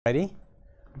Ready?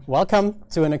 Welcome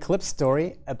to an Eclipse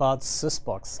story about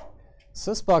SysBox.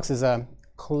 SysBox is a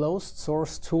closed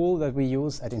source tool that we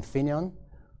use at Infineon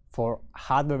for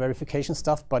hardware verification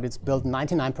stuff, but it's built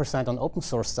 99% on open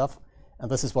source stuff. And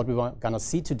this is what we're going to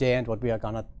see today and what we are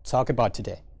going to talk about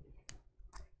today.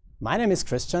 My name is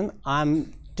Christian.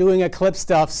 I'm doing Eclipse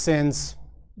stuff since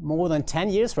more than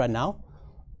 10 years right now.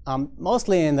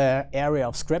 Mostly in the area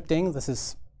of scripting. This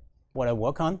is what I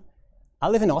work on. I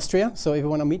live in Austria, so if you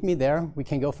want to meet me there, we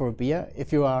can go for a beer.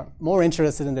 If you are more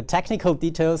interested in the technical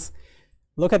details,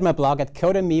 look at my blog at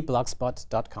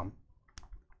codemy.blogspot.com.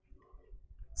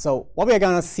 So what we're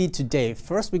going to see today,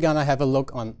 first we're going to have a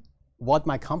look on what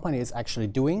my company is actually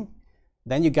doing.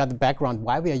 Then you got the background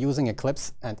why we are using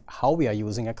Eclipse and how we are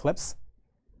using Eclipse.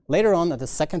 Later on, at the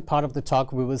second part of the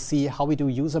talk, we will see how we do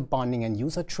user bonding and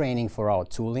user training for our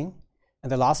tooling.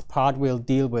 And the last part will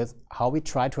deal with how we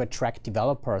try to attract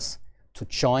developers to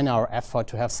join our effort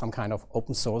to have some kind of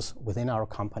open source within our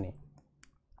company.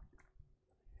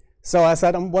 So as I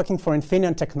said, I'm working for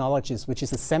Infineon Technologies, which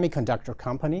is a semiconductor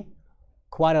company,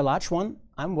 quite a large one.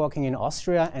 I'm working in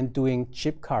Austria and doing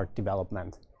chip card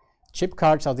development. Chip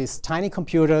cards are these tiny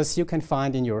computers you can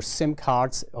find in your SIM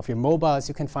cards of your mobiles.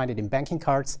 You can find it in banking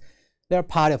cards. They're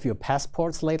part of your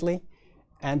passports lately.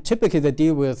 And typically they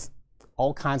deal with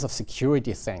all kinds of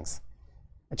security things.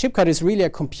 A chip card is really a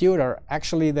computer.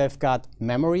 Actually, they've got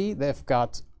memory, they've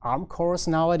got ARM cores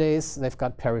nowadays, they've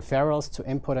got peripherals to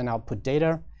input and output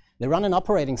data. They run an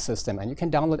operating system, and you can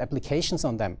download applications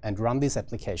on them and run these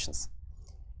applications.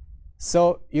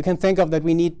 So you can think of that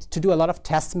we need to do a lot of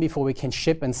testing before we can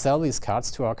ship and sell these cards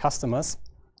to our customers.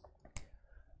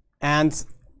 And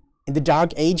in the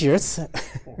dark ages,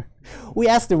 we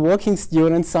asked the working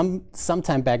students some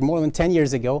time back, more than 10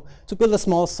 years ago, to build a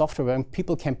small software where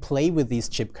people can play with these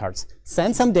chip cards,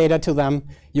 send some data to them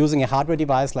using a hardware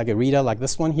device like a reader like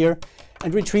this one here,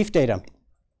 and retrieve data.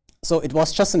 So it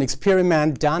was just an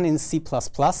experiment done in C++,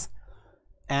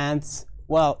 and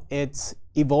well, it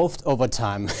evolved over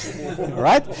time,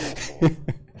 right?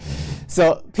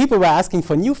 So people were asking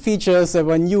for new features, there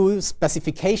were new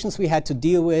specifications we had to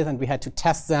deal with, and we had to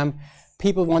test them.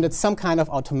 People wanted some kind of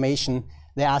automation.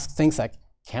 They asked things like,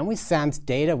 can we send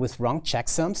data with wrong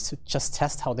checksums to just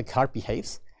test how the card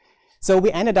behaves? So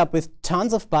we ended up with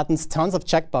tons of buttons, tons of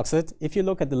checkboxes. If you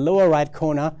look at the lower right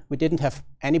corner, we didn't have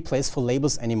any place for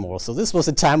labels anymore. So this was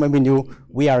a time when we knew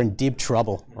we are in deep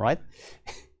trouble, right?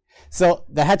 So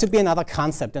there had to be another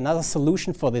concept, another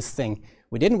solution for this thing.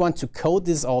 We didn't want to code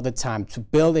this all the time, to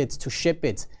build it, to ship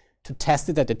it, to test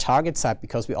it at the target site,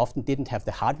 because we often didn't have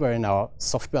the hardware in our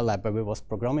software lab where we was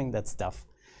programming that stuff.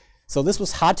 So this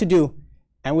was hard to do,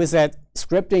 and we said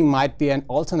scripting might be an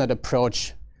alternate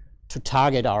approach to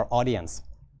target our audience.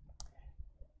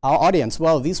 Our audience,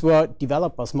 well, these were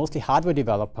developers, mostly hardware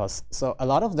developers, so a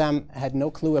lot of them had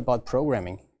no clue about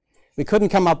programming. We couldn't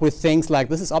come up with things like,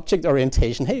 this is object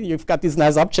orientation. Hey, you've got these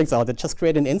nice objects out there, just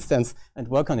create an instance and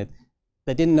work on it.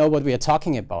 They didn't know what we are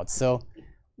talking about. So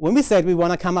when we said we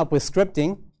want to come up with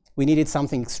scripting, we needed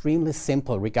something extremely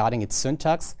simple regarding its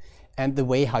syntax and the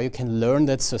way how you can learn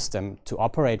that system to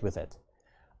operate with it.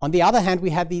 On the other hand, we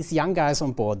had these young guys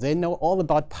on board. They know all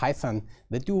about Python.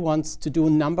 They do want to do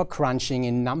number crunching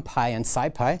in NumPy and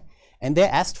SciPy, and they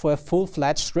asked for a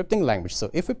full-fledged scripting language.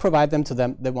 So if we provide them to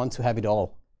them, they want to have it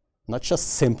all, not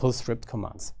just simple script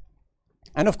commands.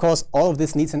 And of course, all of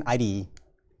this needs an IDE.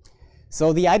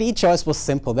 So the IDE choice was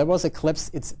simple. There was Eclipse.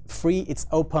 It's free, it's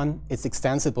open, it's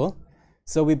extensible.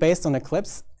 So we based on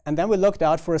Eclipse, and then we looked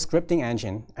out for a scripting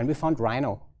engine, and we found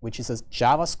Rhino, which is a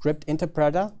JavaScript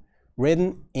interpreter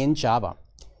written in Java.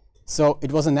 So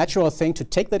it was a natural thing to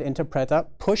take that interpreter,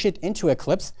 push it into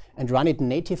Eclipse, and run it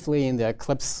natively in the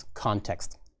Eclipse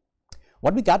context.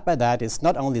 What we got by that is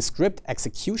not only script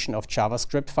execution of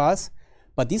JavaScript files,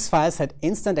 but these files had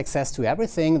instant access to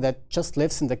everything that just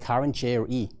lives in the current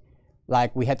JRE.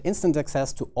 Like we had instant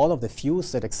access to all of the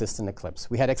views that exist in Eclipse.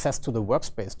 We had access to the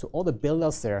workspace, to all the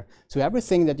builders there, to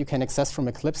everything that you can access from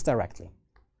Eclipse directly.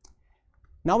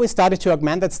 Now we started to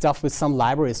augment that stuff with some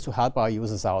libraries to help our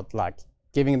users out, like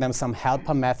giving them some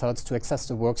helper methods to access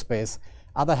the workspace.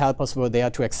 Other helpers were there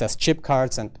to access chip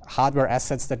cards and hardware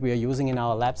assets that we are using in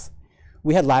our labs.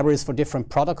 We had libraries for different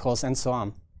protocols and so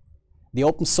on. The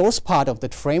open source part of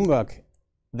that framework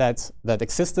that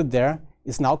existed there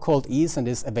is now called EASE and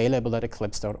is available at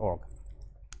eclipse.org.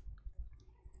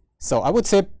 So I would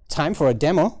say time for a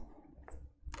demo.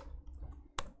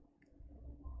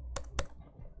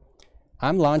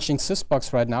 I'm launching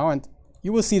SysBox right now, and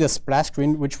you will see the splash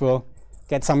screen, which will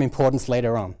get some importance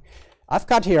later on. I've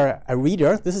got here a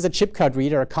reader. This is a chip card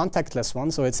reader, a contactless one,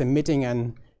 so it's emitting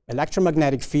an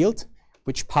electromagnetic field.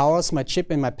 which powers my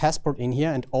chip and my passport in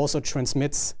here and also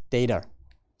transmits data.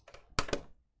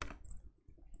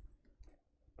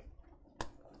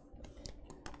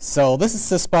 So this is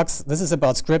SysBox. This is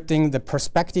about scripting. The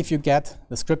perspective you get,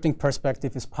 the scripting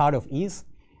perspective, is part of ease.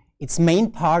 Its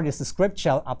main part is the script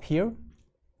shell up here,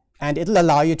 and it'll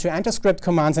allow you to enter script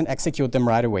commands and execute them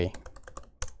right away.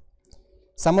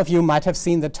 Some of you might have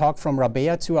seen the talk from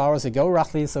Rabea 2 hours ago,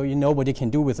 roughly, so you know what you can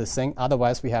do with this thing.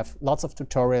 Otherwise, we have lots of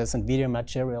tutorials and video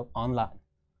material online.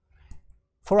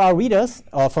 For our readers,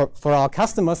 or for our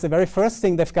customers, the very first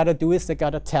thing they've got to do is they've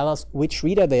got to tell us which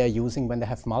reader they are using when they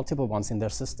have multiple ones in their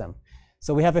system.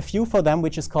 So we have a few for them,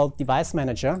 which is called Device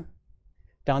Manager,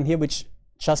 down here, which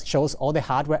just shows all the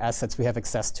hardware assets we have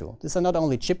access to. These are not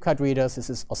only chip card readers, this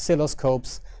is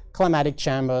oscilloscopes, climatic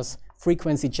chambers,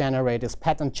 frequency generators,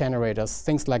 pattern generators,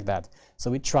 things like that.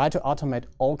 So we try to automate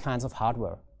all kinds of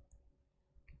hardware.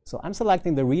 So I'm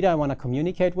selecting the reader I want to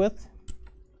communicate with.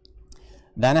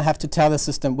 Then I have to tell the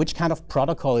system which kind of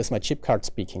protocol is my chip card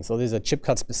speaking. So this is a chip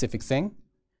card specific thing.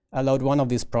 I load one of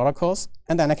these protocols,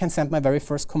 and then I can send my very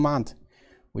first command,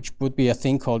 which would be a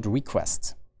thing called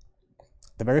request.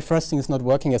 The very first thing is not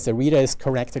working as the reader is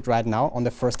corrected right now on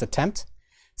the first attempt.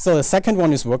 So the second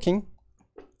one is working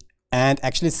and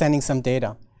actually sending some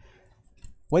data.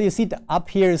 What you see up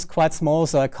here is quite small,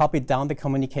 so I copied down the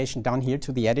communication down here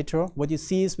to the editor. What you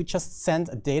see is we just send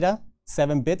a data,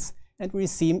 7 bits, and we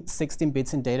receive 16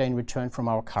 bits in data in return from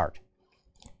our card.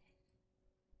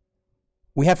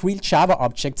 We have real Java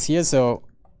objects here, so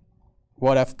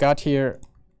what I've got here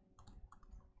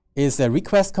is a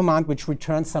request command which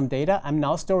returns some data. I'm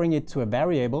now storing it to a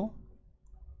variable,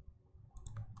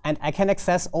 and I can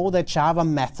access all the Java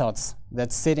methods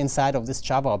that sit inside of this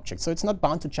Java object. So it's not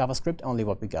bound to JavaScript only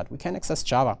what we got. We can access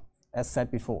Java, as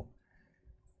said before.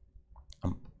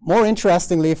 More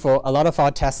interestingly, for a lot of our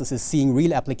testers is seeing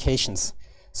real applications.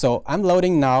 So I'm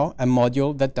loading now a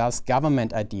module that does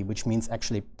government ID, which means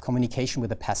actually communication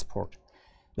with a passport.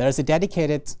 There is a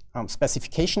dedicated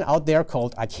specification out there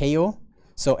called ICAO.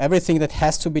 So everything that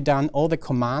has to be done, all the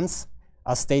commands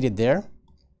are stated there.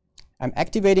 I'm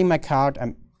activating my card,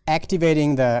 I'm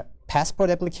activating the passport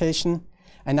application,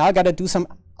 and now I got to do some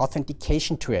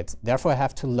authentication to it. Therefore, I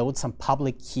have to load some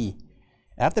public key.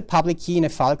 I have the public key in a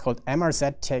file called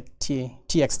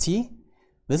mrz.txt.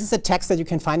 This is a text that you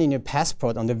can find in your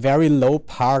passport on the very low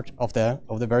part of the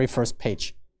very first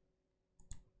page.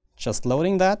 Just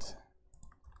loading that.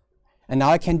 And now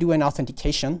I can do an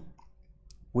authentication,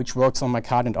 which works on my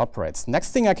card and operates.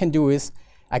 Next thing I can do is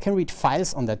I can read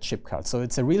files on that chip card. So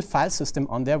it's a real file system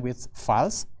on there with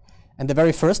files. And the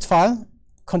very first file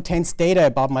contains data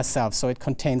about myself. So it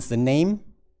contains the name.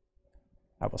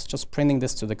 I was just printing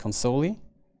this to the console.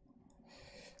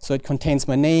 So it contains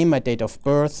my name, my date of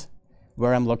birth,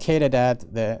 where I'm located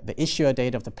at, the issuer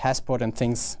date of the passport, and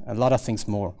things, a lot of things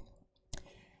more.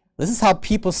 This is how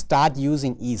people start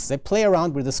using ease. They play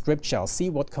around with the script shell, see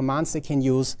what commands they can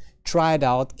use, try it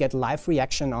out, get live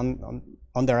reaction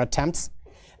on their attempts.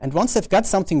 And once they've got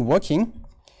something working,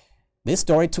 they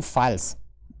store it to files.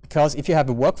 Because if you have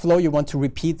a workflow, you want to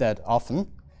repeat that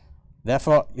often.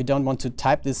 Therefore, you don't want to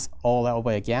type this all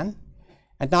over again.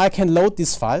 And now I can load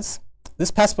these files. This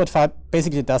passport file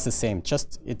basically does the same.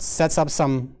 Just it sets up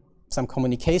some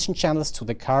communication channels to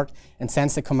the card and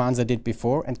sends the commands I did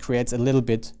before and creates a little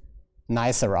bit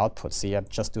nicer output. See, I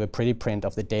just do a pretty print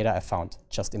of the data I found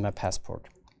just in my passport.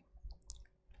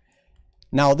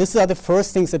 Now, these are the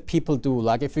first things that people do.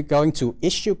 Like if we're going to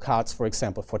issue cards, for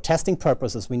example, for testing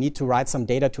purposes, we need to write some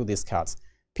data to these cards.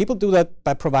 People do that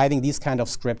by providing these kind of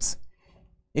scripts.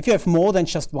 If you have more than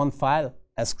just one file,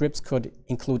 as scripts could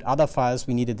include other files,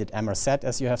 we needed it mrz,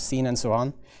 as you have seen, and so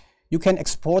on. You can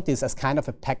export this as kind of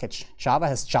a package. Java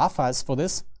has jar files for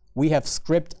this. We have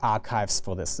script archives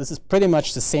for this. This is pretty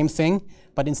much the same thing,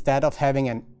 but instead of having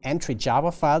an entry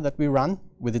Java file that we run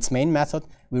with its main method,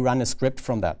 we run a script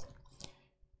from that.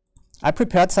 I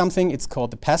prepared something. It's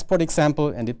called the passport example,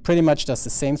 and it pretty much does the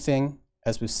same thing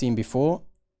as we've seen before,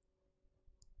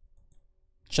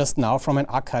 just now from an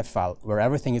archive file where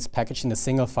everything is packaged in a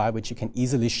single file which you can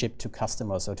easily ship to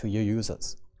customers or to your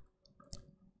users.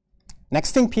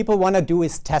 Next thing people want to do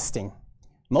is testing.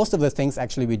 Most of the things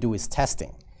actually we do is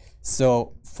testing.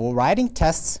 So for writing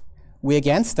tests, we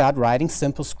again start writing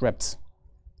simple scripts.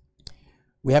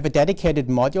 We have a dedicated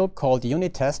module called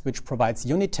unit test which provides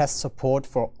unit test support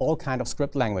for all kinds of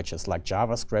script languages like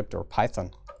JavaScript or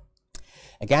Python.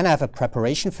 Again, I have a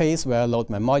preparation phase where I load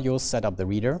my modules, set up the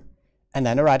reader, and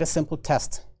then I write a simple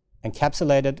test,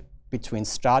 encapsulated between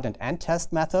start and end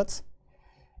test methods,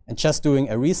 and just doing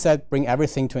a reset, bring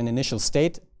everything to an initial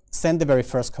state, send the very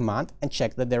first command, and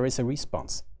check that there is a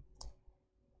response.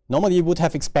 Normally you would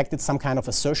have expected some kind of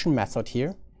assertion method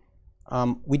here.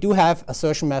 We do have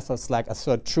assertion methods like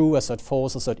assert true, assert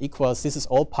false, assert equals. This is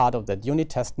all part of that unit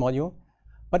test module.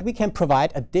 But we can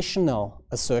provide additional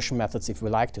assertion methods if we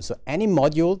like to. So any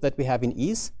module that we have in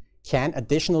EASE can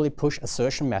additionally push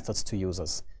assertion methods to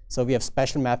users. So we have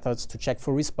special methods to check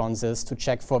for responses, to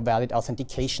check for valid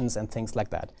authentications and things like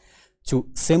that, to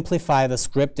simplify the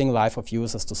scripting life of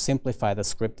users, to simplify the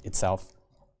script itself.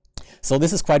 So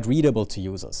this is quite readable to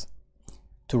users.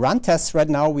 To run tests right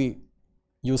now, we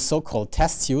use so-called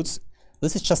test suites.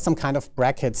 This is just some kind of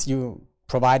brackets, you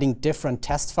providing different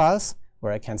test files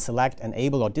where I can select,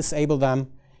 enable or disable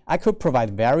them. I could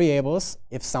provide variables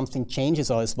if something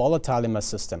changes or is volatile in my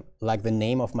system, like the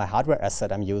name of my hardware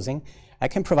asset I'm using. I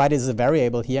can provide it as a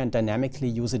variable here and dynamically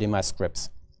use it in my scripts.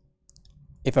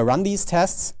 If I run these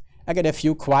tests, I get a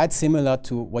few quite similar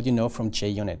to what you know from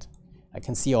JUnit. I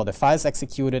can see all the files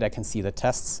executed, I can see the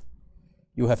tests.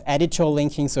 You have editor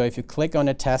linking, so if you click on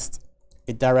a test,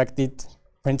 it directly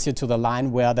prints you to the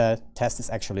line where the test is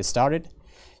actually started.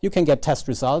 You can get test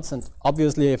results, and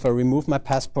obviously if I remove my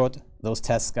passport, those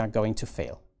tests are going to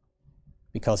fail.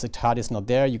 Because the card is not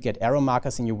there, you get error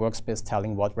markers in your workspace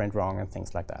telling what went wrong and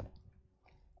things like that.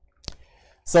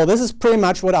 So this is pretty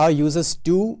much what our users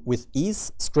do with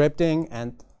EASE scripting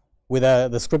and with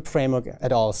the script framework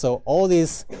at all. So all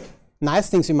these nice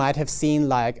things you might have seen,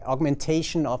 like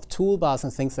augmentation of toolbars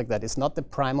and things like that, is not the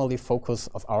primary focus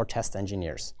of our test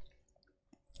engineers.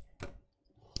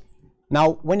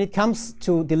 Now, when it comes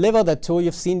to deliver the tool,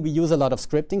 you've seen we use a lot of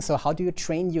scripting. So how do you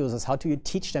train users? How do you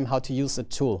teach them how to use the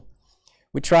tool?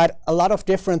 We tried a lot of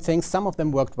different things. Some of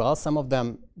them worked well, some of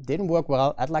them didn't work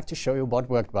well. I'd like to show you what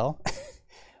worked well.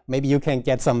 Maybe you can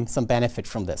get some benefit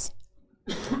from this.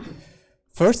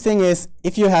 First thing is,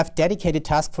 if you have dedicated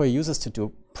tasks for your users to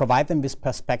do, provide them with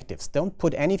perspectives. Don't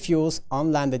put any views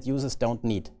online that users don't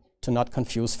need to not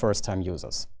confuse first-time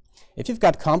users. If you've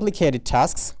got complicated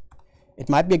tasks, it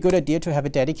might be a good idea to have a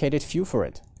dedicated view for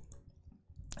it.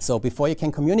 So before you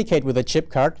can communicate with a chip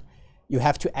card, you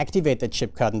have to activate the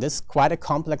chip card, and this is quite a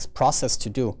complex process to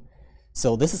do.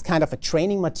 So this is kind of a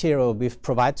training material we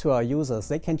provide to our users.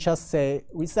 They can just say,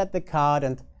 reset the card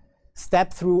and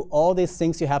step through all these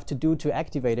things you have to do to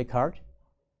activate a card.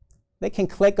 They can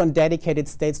click on dedicated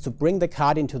states to bring the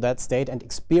card into that state and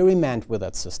experiment with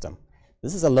that system.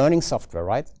 This is a learning software,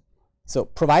 right? So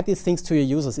provide these things to your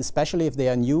users, especially if they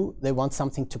are new, they want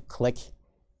something to click.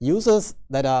 Users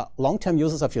that are long-term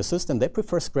users of your system, they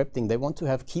prefer scripting. They want to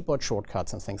have keyboard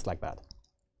shortcuts and things like that.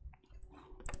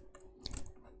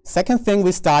 Second thing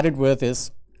we started with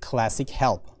is classic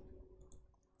help.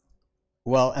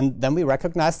 Well, and then we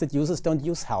recognized that users don't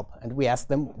use help, and we asked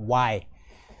them why.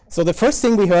 So the first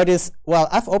thing we heard is, well,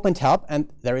 I've opened help, and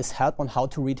there is help on how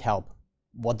to read help.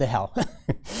 What the hell?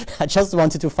 I just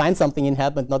wanted to find something in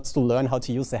help and not to learn how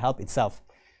to use the help itself.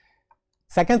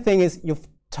 Second thing is, you've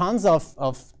tons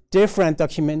of different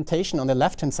documentation on the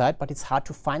left-hand side, but it's hard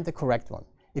to find the correct one.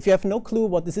 If you have no clue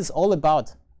what this is all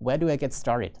about, where do I get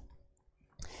started?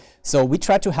 So we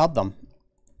try to help them.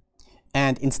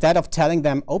 And instead of telling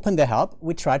them open the help,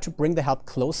 we try to bring the help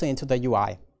closer into the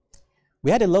UI.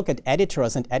 We had a look at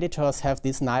editors, and editors have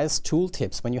these nice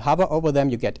tooltips. When you hover over them,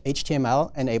 you get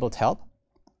HTML-enabled help.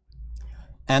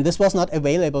 And this was not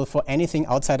available for anything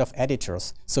outside of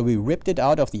editors. So we ripped it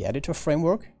out of the editor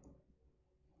framework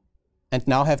and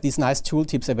now have these nice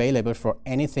tooltips available for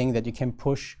anything that you can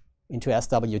push into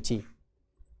SWT.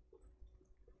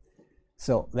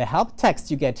 So the help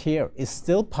text you get here is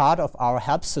still part of our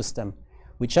help system.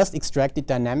 We just extract it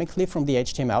dynamically from the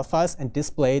HTML files and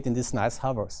display it in these nice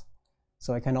hovers.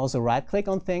 So I can also right-click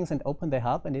on things and open the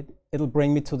help, and it'll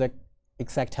bring me to the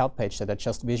exact help page that I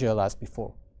just visualized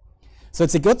before. So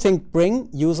it's a good thing, bring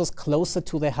users closer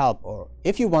to the help, or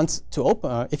if you want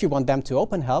them to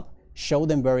open help, show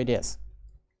them where it is.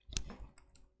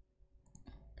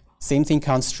 Same thing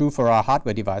counts true for our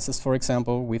hardware devices. For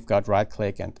example, we've got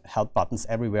right-click and help buttons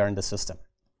everywhere in the system.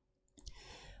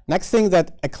 Next thing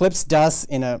that Eclipse does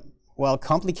in a, well,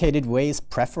 complicated way is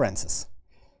preferences.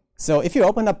 So if you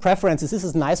open up preferences, this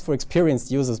is nice for experienced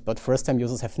users, but first-time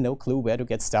users have no clue where to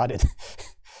get started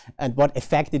and what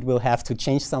effect it will have to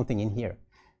change something in here.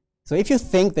 So if you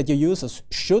think that your users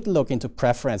should look into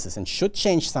preferences and should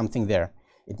change something there,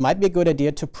 it might be a good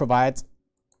idea to provide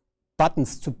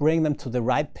buttons to bring them to the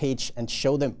right page and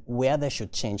show them where they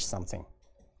should change something,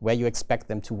 where you expect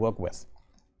them to work with.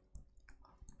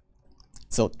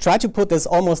 So try to put this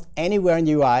almost anywhere in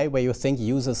the UI where you think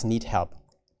users need help.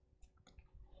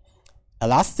 The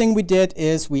last thing we did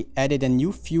is we added a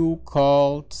new view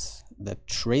called the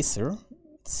tracer.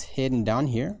 It's hidden down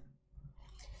here.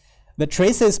 The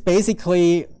tracer is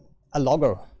basically a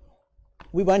logger.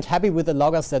 We weren't happy with the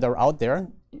loggers that are out there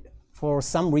for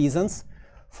some reasons.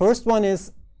 First one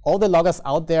is all the loggers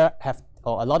out there have,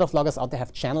 or a lot of loggers out there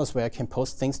have channels where I can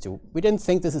post things to. We didn't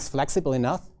think this is flexible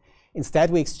enough.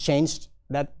 Instead, we exchanged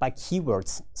that by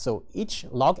keywords. So each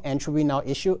log entry we now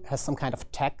issue has some kind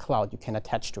of tag cloud you can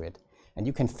attach to it. And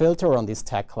you can filter on these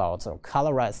tag clouds or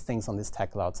colorize things on these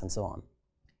tag clouds and so on.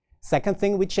 Second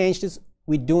thing we changed is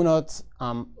we do not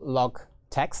log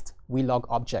text, we log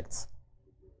objects.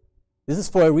 This is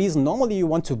for a reason. Normally you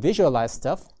want to visualize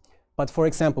stuff, but for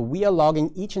example, we are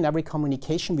logging each and every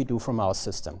communication we do from our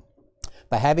system.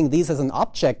 By having these as an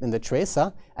object in the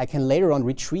tracer, I can later on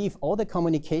retrieve all the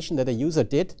communication that a user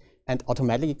did and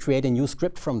automatically create a new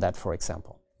script from that, for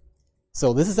example.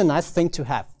 So this is a nice thing to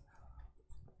have.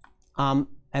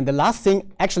 And the last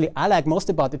thing, actually, I like most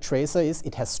about the tracer is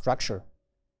it has structure.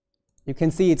 You can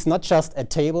see it's not just a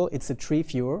table, it's a tree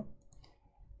viewer.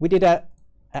 We did a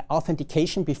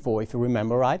authentication before, if you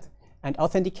remember right. And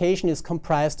authentication is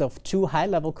comprised of two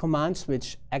high-level commands,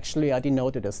 which actually are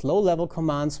denoted as low-level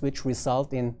commands, which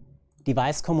result in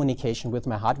device communication with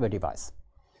my hardware device.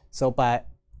 So by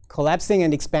collapsing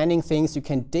and expanding things, you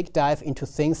can dive into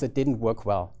things that didn't work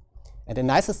well. And the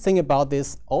nicest thing about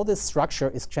this, all this structure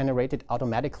is generated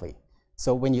automatically.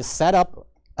 So when you set up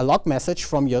a log message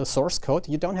from your source code,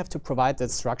 you don't have to provide that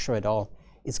structure at all.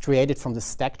 It's created from the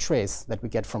stack trace that we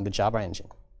get from the Java engine.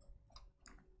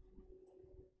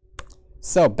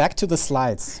 So back to the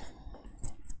slides.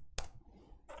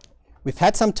 We've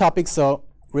had some topics, so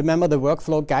remember the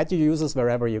workflow, guide your users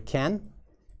wherever you can.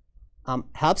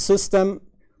 Help system,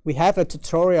 we have a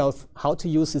tutorial of how to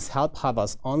use these help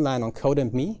hovers online on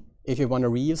Code&Me if you want to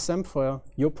reuse them for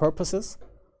your purposes.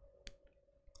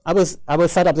 I will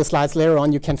set up the slides later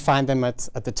on. You can find them at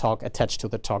the talk, attached to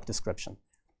the talk description.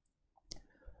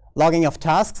 Logging of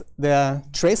tasks, the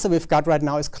tracer we've got right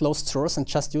now is closed source and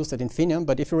just used at Infineon,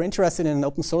 but if you're interested in an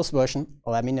open source version,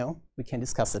 let me know. We can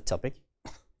discuss that topic.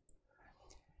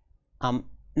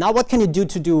 Now what can you do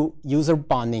to do user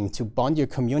bonding, to bond your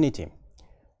community?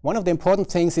 One of the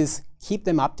important things is keep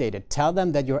them updated. Tell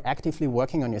them that you're actively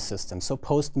working on your system. So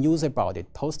post news about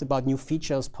it, post about new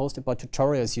features, post about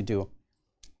tutorials you do.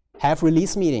 Have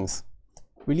release meetings.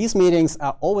 Release meetings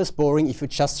are always boring if you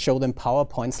just show them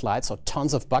PowerPoint slides or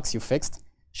tons of bugs you fixed.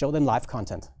 Show them live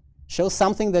content. Show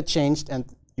something that changed and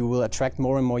you will attract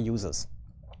more and more users.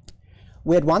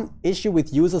 We had one issue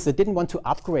with users that didn't want to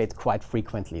upgrade quite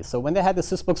frequently. So when they had the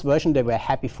SysBox version, they were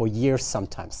happy for years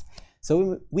sometimes.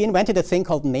 So we invented a thing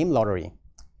called name lottery.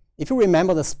 If you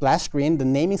remember the splash screen, the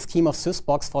naming scheme of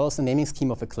SysBox follows the naming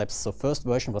scheme of Eclipse. So first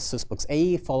version was SysBox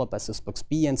A, followed by SysBox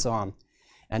B, and so on.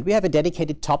 And we have a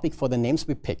dedicated topic for the names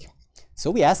we pick.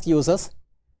 So we ask users,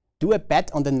 do a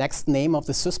bet on the next name of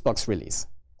the SysBox release.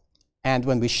 And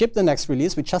when we ship the next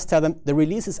release, we just tell them, the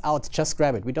release is out, just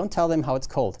grab it. We don't tell them how it's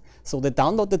called. So they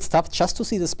download that stuff just to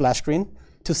see the splash screen,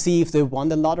 to see if they won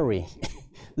the lottery.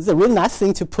 This is a real nice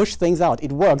thing to push things out.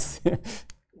 It works.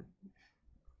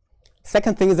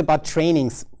 Second thing is about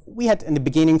trainings. We had in the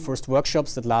beginning first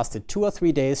workshops that lasted 2 or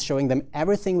 3 days, showing them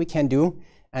everything we can do,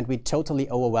 and we totally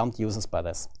overwhelmed users by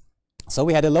this. So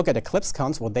we had a look at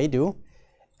EclipseCons, what they do,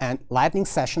 and lightning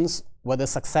sessions were the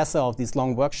successor of these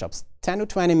long workshops. 10 to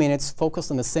 20 minutes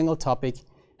focused on a single topic,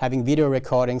 having video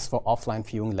recordings for offline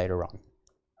viewing later on.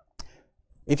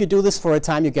 If you do this for a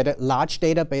time, you get a large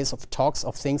database of talks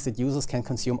of things that users can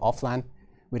consume offline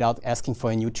without asking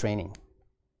for a new training.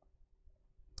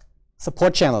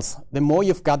 Support channels. The more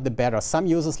you've got, the better. Some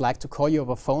users like to call you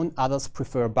over phone, others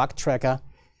prefer a bug tracker.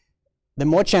 The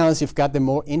more channels you've got, the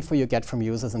more info you get from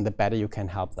users and the better you can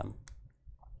help them.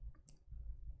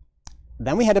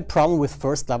 Then we had a problem with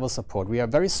first level support. We are a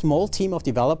very small team of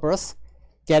developers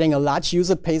getting a large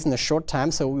user base in a short time,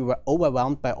 so we were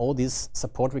overwhelmed by all these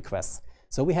support requests.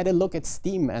 So we had a look at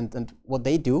Steam and what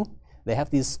they do. They have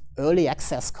this early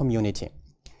access community.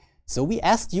 So we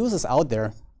asked users out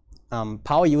there,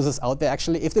 power users out there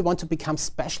actually, if they want to become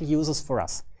special users for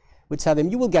us. We tell them,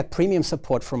 you will get premium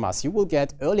support from us. You will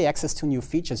get early access to new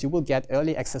features. You will get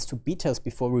early access to betas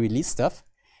before we release stuff.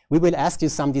 We will ask you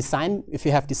some design, if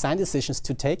you have design decisions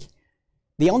to take.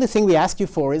 The only thing we ask you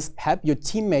for is help your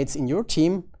teammates in your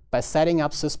team by setting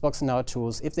up SysBox in our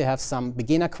tools. If they have some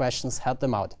beginner questions, help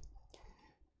them out.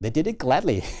 They did it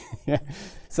gladly.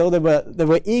 So they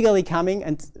were eagerly coming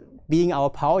and being our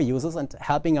power users and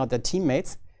helping out their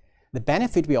teammates. The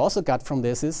benefit we also got from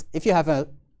this is if you have a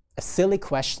silly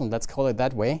question, let's call it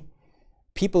that way,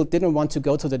 people didn't want to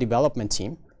go to the development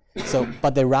team,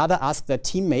 but they rather asked their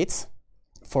teammates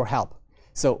for help.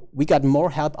 So we got more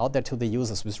help out there to the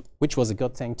users, which was a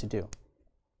good thing to do.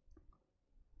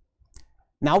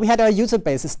 Now we had our user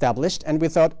base established, and we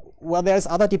thought, well, there's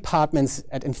other departments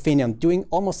at Infineon doing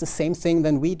almost the same thing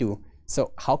than we do.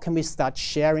 So how can we start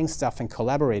sharing stuff and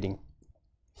collaborating?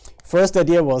 First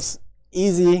idea was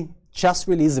easy, just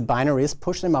release the binaries,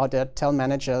 push them out there, tell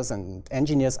managers and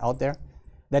engineers out there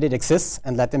that it exists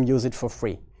and let them use it for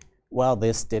free. Well,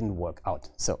 this didn't work out.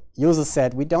 So users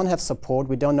said, we don't have support,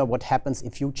 we don't know what happens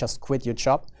if you just quit your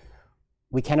job.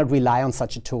 We cannot rely on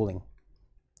such a tooling.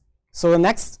 So the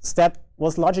next step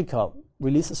was logical,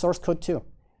 release the source code too.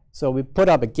 So we put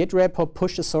up a Git repo,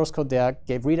 pushed the source code there,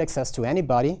 gave read access to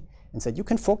anybody, and said, you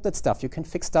can fork that stuff, you can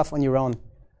fix stuff on your own.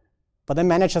 But the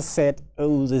managers said,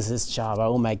 oh, this is Java,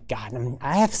 oh my God,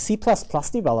 I have C++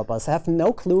 developers, I have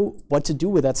no clue what to do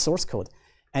with that source code.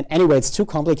 And anyway, it's too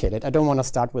complicated, I don't want to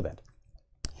start with it.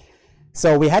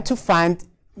 So we had to find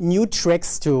new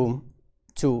tricks to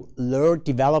lure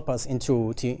developers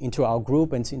into our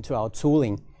group and into our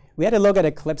tooling. We had a look at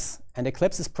Eclipse, and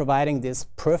Eclipse is providing this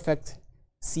perfect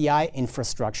CI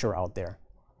infrastructure out there.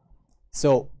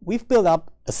 So we've built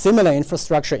up a similar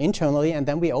infrastructure internally, and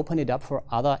then we open it up for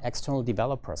other external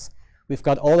developers. We've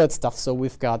got all that stuff. So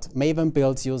we've got Maven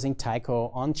builds using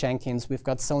Tycho on Jenkins. We've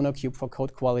got SonarQube for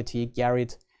code quality,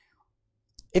 Garrett.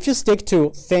 If you stick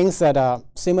to things that are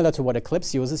similar to what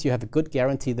Eclipse uses, you have a good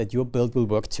guarantee that your build will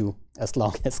work too, as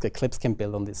long as Eclipse can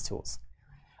build on these tools.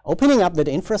 Opening up that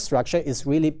infrastructure is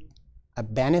really a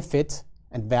benefit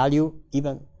and value,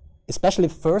 even especially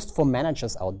first for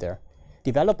managers out there.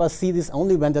 Developers see this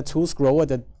only when the tools grow at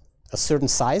a certain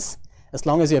size. As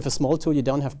long as you have a small tool, you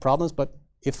don't have problems, but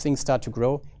if things start to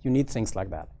grow, you need things like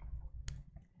that.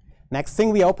 Next thing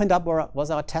we opened up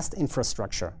was our test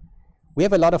infrastructure. We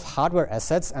have a lot of hardware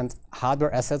assets, and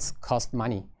hardware assets cost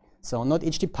money. So not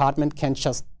each department can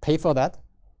just pay for that.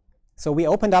 So we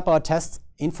opened up our test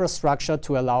infrastructure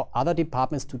to allow other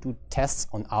departments to do tests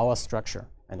on our structure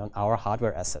and on our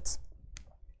hardware assets.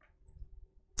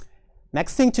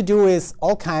 Next thing to do is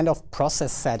all kind of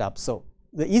process setup. So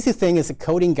the easy thing is the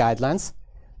coding guidelines.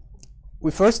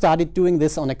 We first started doing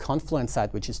this on a Confluence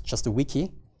site, which is just a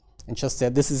wiki, and just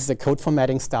said this is the code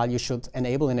formatting style you should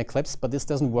enable in Eclipse, but this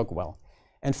doesn't work well.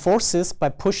 And force this by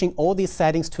pushing all these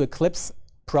settings to Eclipse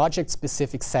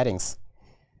project-specific settings.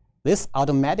 This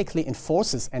automatically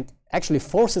enforces and actually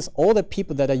forces all the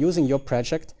people that are using your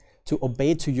project to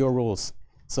obey to your rules.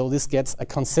 So this gets a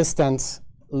consistent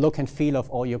look and feel of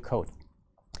all your code.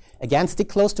 Again, stick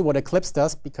close to what Eclipse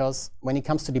does, because when it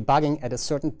comes to debugging, at a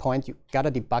certain point, you gotta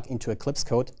debug into Eclipse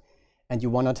code, and you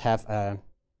want not have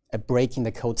a break in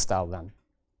the code style then.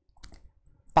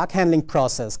 Bug handling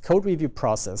process, code review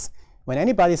process. When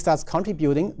anybody starts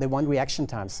contributing, they want reaction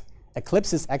times.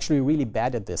 Eclipse is actually really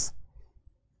bad at this.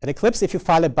 At Eclipse, if you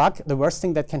file a bug, the worst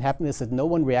thing that can happen is that no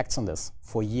one reacts on this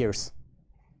for years.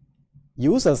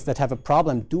 Users that have a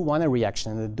problem do want a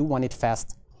reaction, and they do want it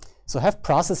fast. So have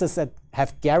processes that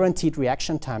have guaranteed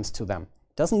reaction times to them.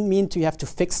 Doesn't mean you have to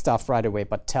fix stuff right away,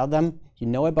 but tell them you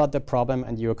know about the problem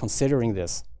and you're considering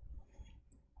this.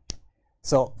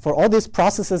 So for all these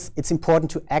processes, it's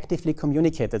important to actively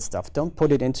communicate that stuff. Don't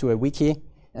put it into a wiki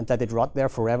and let it rot there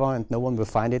forever and no one will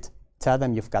find it. Tell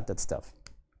them you've got that stuff.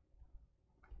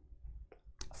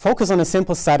 Focus on a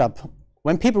simple setup.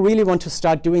 When people really want to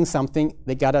start doing something,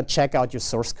 they gotta check out your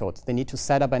source code. They need to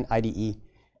set up an IDE.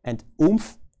 And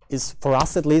Oomph is, for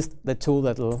us at least, the tool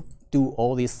that will do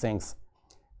all these things.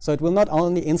 So it will not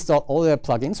only install all the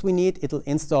plugins we need, it will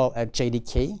install a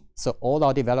JDK. So all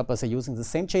our developers are using the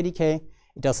same JDK.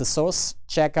 It does a source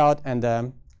checkout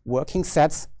and working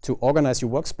sets to organize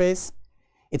your workspace.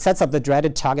 It sets up the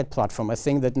dreaded target platform, a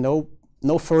thing that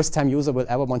no first-time user will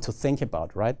ever want to think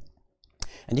about, right?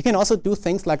 And you can also do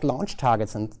things like launch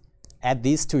targets and add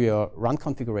these to your run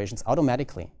configurations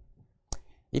automatically.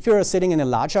 If you're sitting in a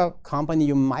larger company,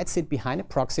 you might sit behind a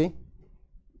proxy.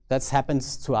 That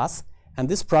happens to us. And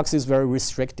this proxy is very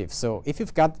restrictive. So if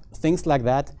you've got things like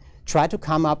that, try to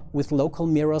come up with local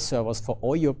mirror servers for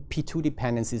all your P2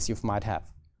 dependencies you might have.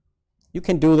 You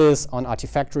can do this on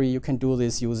Artifactory. You can do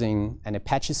this using an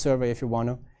Apache server if you want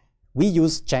to. We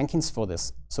use Jenkins for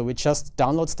this. So we just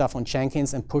download stuff on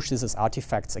Jenkins and push this as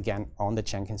artifacts again on the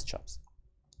Jenkins jobs.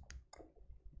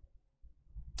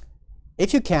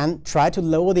 If you can, try to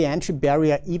lower the entry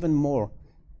barrier even more.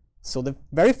 So the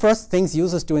very first things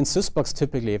users do in SysBox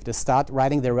typically, if they start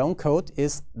writing their own code,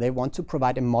 is they want to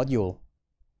provide a module,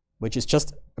 which is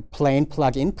just a plain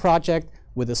plug-in project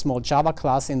with a small Java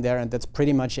class in there, and that's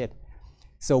pretty much it.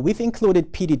 So we've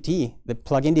included PDD, the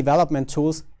plugin development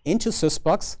tools, into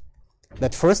SysBox,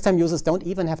 that first-time users don't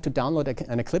even have to download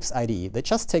an Eclipse IDE. They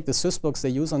just take the SysBox they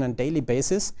use on a daily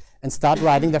basis and start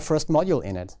writing their first module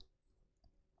in it.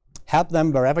 Help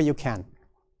them wherever you can.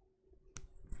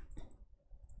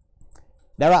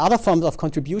 There are other forms of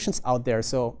contributions out there,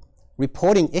 so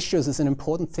reporting issues is an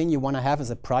important thing you want to have as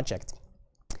a project.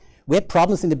 We had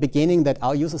problems in the beginning that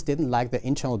our users didn't like the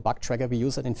internal bug tracker we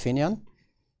use at Infineon.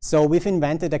 So we've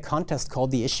invented a contest called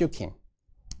the Issue King,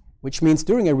 which means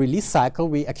during a release cycle,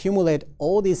 we accumulate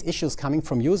all these issues coming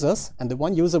from users, and the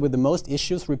one user with the most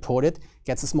issues reported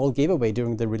gets a small giveaway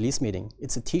during the release meeting.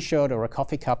 It's a t-shirt or a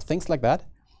coffee cup, things like that.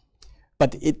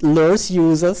 But it lures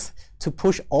users to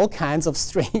push all kinds of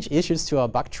strange issues to our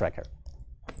bug tracker.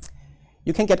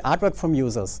 You can get artwork from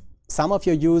users. Some of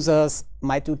your users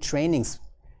might do trainings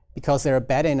because they're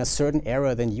better in a certain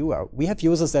area than you are. We have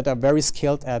users that are very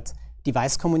skilled at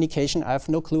device communication. I have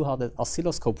no clue how the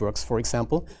oscilloscope works, for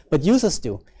example, but users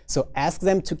do. So ask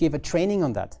them to give a training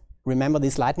on that. Remember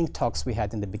these lightning talks we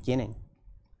had in the beginning.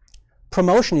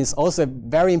 Promotion is also a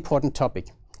very important topic.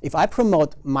 If I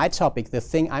promote my topic, the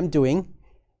thing I'm doing,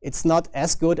 it's not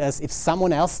as good as if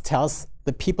someone else tells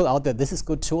the people out there, this is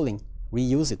good tooling.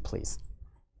 Reuse it, please.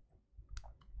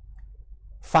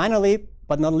 Finally,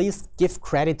 but not least, give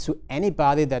credit to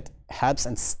anybody that helps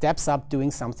and steps up doing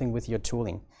something with your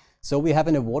tooling. So we have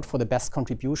an award for the best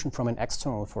contribution from an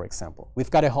external, for example.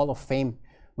 We've got a Hall of Fame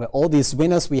where all these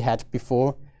winners we had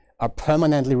before are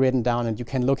permanently written down, and you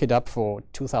can look it up for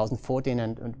 2014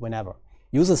 and whenever.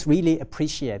 Users really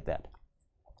appreciate that.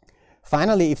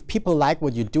 Finally, if people like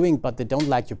what you're doing, but they don't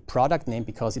like your product name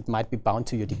because it might be bound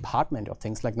to your department or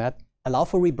things like that, allow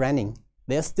for rebranding.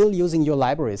 They're still using your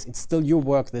libraries. It's still your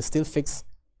work. They still fix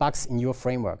bugs in your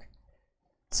framework.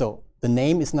 So the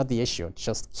name is not the issue.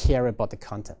 Just care about the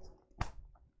content.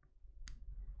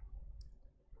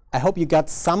 I hope you got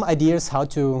some ideas how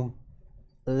to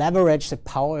leverage the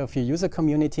power of your user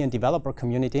community and developer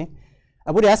community.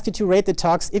 I would ask you to rate the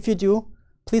talks. If you do,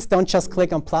 please don't just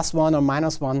click on +1 or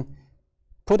 -1.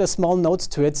 Put a small note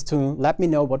to it to let me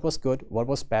know what was good, what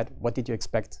was bad, what did you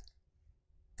expect.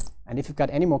 And if you've got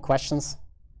any more questions,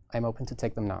 I'm open to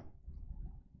take them now.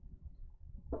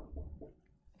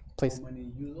 Please. How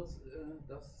many users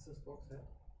does SysBox have?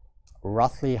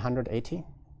 Roughly 180.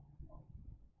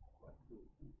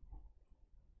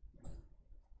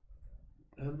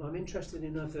 I'm interested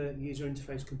in other user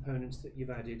interface components that you've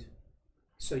added.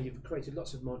 So you've created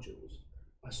lots of modules.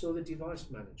 I saw the device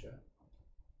manager.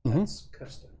 That's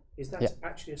custom. Is that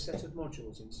actually a set of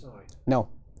modules inside? No.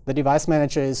 The device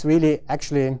manager is really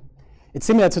actually, it's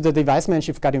similar to the device manager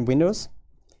you've got in Windows.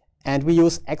 And we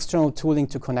use external tooling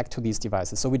to connect to these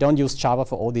devices. So we don't use Java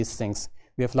for all these things.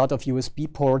 We have a lot of USB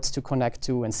ports to connect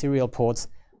to and serial ports.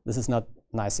 This is not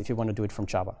nice if you want to do it from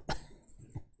Java.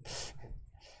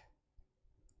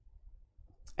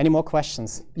 Any more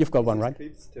questions? You've got one, right?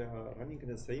 Eclipse, they are running in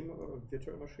the same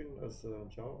virtual machine as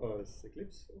Java, as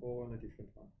Eclipse, or on a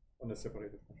different one, on a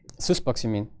separated machine? SysBox,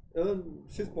 you mean?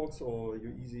 SysBox or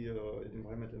your easy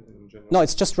environment in general? No,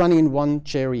 it's just running in one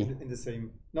JRE. In the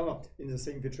same, in the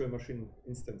same virtual machine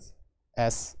instance.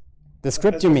 As the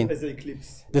script, you mean? As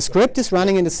Eclipse. The script is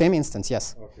running in the same instance,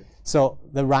 yes. Okay. So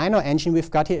the Rhino engine we've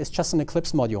got here is just an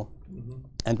Eclipse module.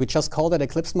 And we just call that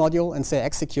Eclipse module and say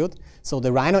execute. So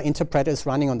the Rhino interpreter is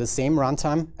running on the same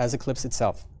runtime as Eclipse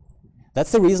itself.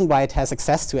 That's the reason why it has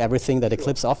access to everything that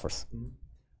Eclipse offers.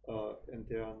 And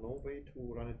there are no way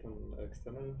to run it on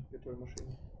external virtual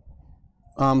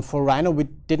machine? For Rhino, we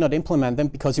did not implement them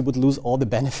because you would lose all the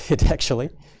benefit, actually.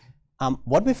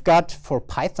 What we've got for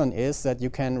Python is that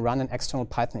you can run an external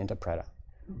Python interpreter.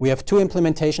 We have two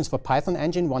implementations for Python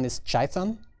engine. One is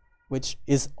Jython, which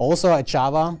is also a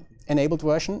Java-enabled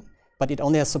version, but it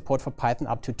only has support for Python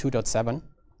up to 2.7,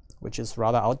 which is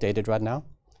rather outdated right now.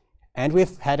 And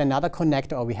we've had another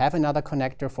connector, or we have another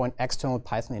connector for an external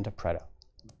Python interpreter,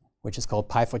 which is called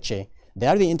Py4j.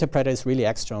 There the interpreter is really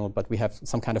external, but we have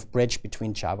some kind of bridge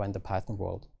between Java and the Python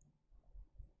world.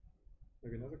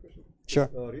 Maybe another question? Sure.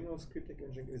 Rhino scripting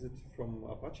engine, is it from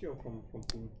Apache or from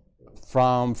whom?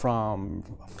 From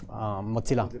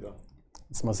Mozilla. Mozilla.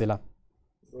 It's Mozilla.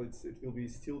 So it will be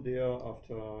still there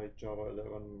after Java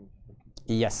 11?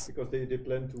 Yes. Because they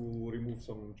plan to remove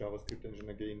some JavaScript engine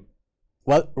again.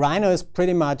 Well, Rhino is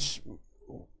pretty much,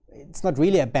 it's not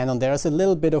really abandoned. There's a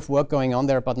little bit of work going on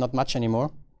there, but not much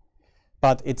anymore.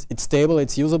 But it's stable,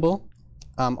 it's usable.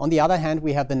 On the other hand,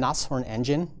 we have the Nashorn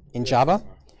engine in Java.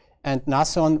 And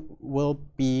Nashorn will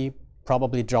be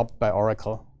probably dropped by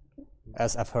Oracle,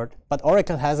 as I've heard. But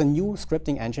Oracle has a new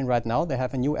scripting engine right now. They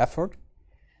have a new effort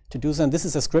to do so. And this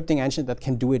is a scripting engine that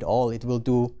can do it all. It will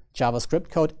do JavaScript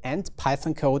code and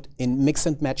Python code in mix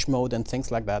and match mode and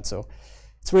things like that. So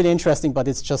it's really interesting, but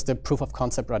it's just a proof of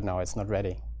concept right now. It's not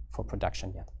ready for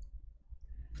production yet.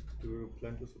 Do you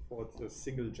plan to support a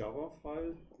single Java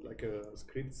file, like a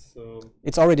scripts?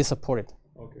 It's already supported.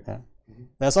 Okay. Yeah.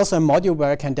 There's also a module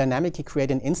where you can dynamically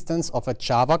create an instance of a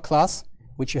Java class,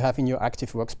 which you have in your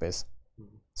active workspace.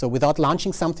 So without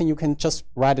launching something, you can just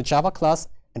write a Java class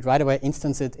and right away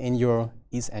instance it in your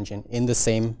ETH engine in the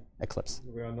same Eclipse.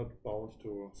 We are not bound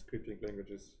to scripting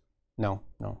languages. No,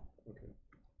 no. Okay.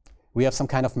 We have some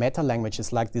kind of meta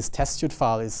languages, like this test suite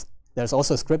file is. There's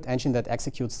also a script engine that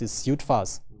executes these suite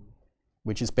files,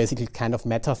 which is basically kind of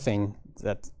meta thing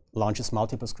that launches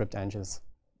multiple script engines.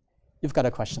 You've got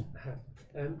a question?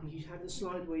 You had a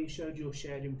slide where you showed your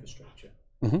shared infrastructure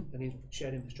and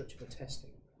shared infrastructure for testing.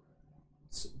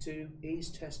 Do these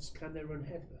tests, can they run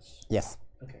headless? Yes.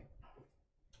 Okay.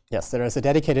 Yes, there is a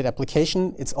dedicated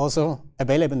application. It's also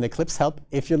available in the Eclipse help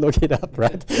if you look it up,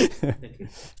 right? Thank you.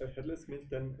 Headless means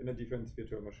then in a different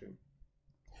virtual machine.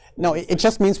 No, it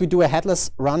just means we do a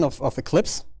headless run of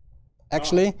Eclipse,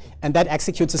 actually, and that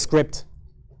executes a script.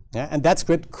 Yeah, and that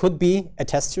script could be a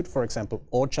test suite, for example,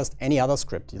 or just any other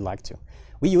script you like to.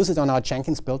 We use it on our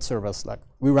Jenkins build servers. Like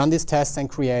we run these tests and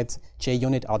create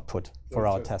JUnit output for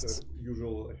our tests.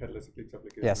 Usual headless Eclipse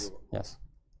application. Yes, yes.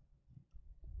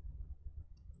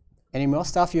 Any more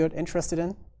stuff you're interested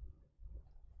in?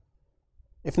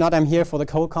 If not, I'm here for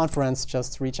the whole conference.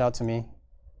 Just reach out to me,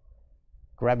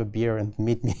 grab a beer, and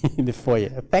meet me in the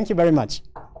foyer. Thank you very much.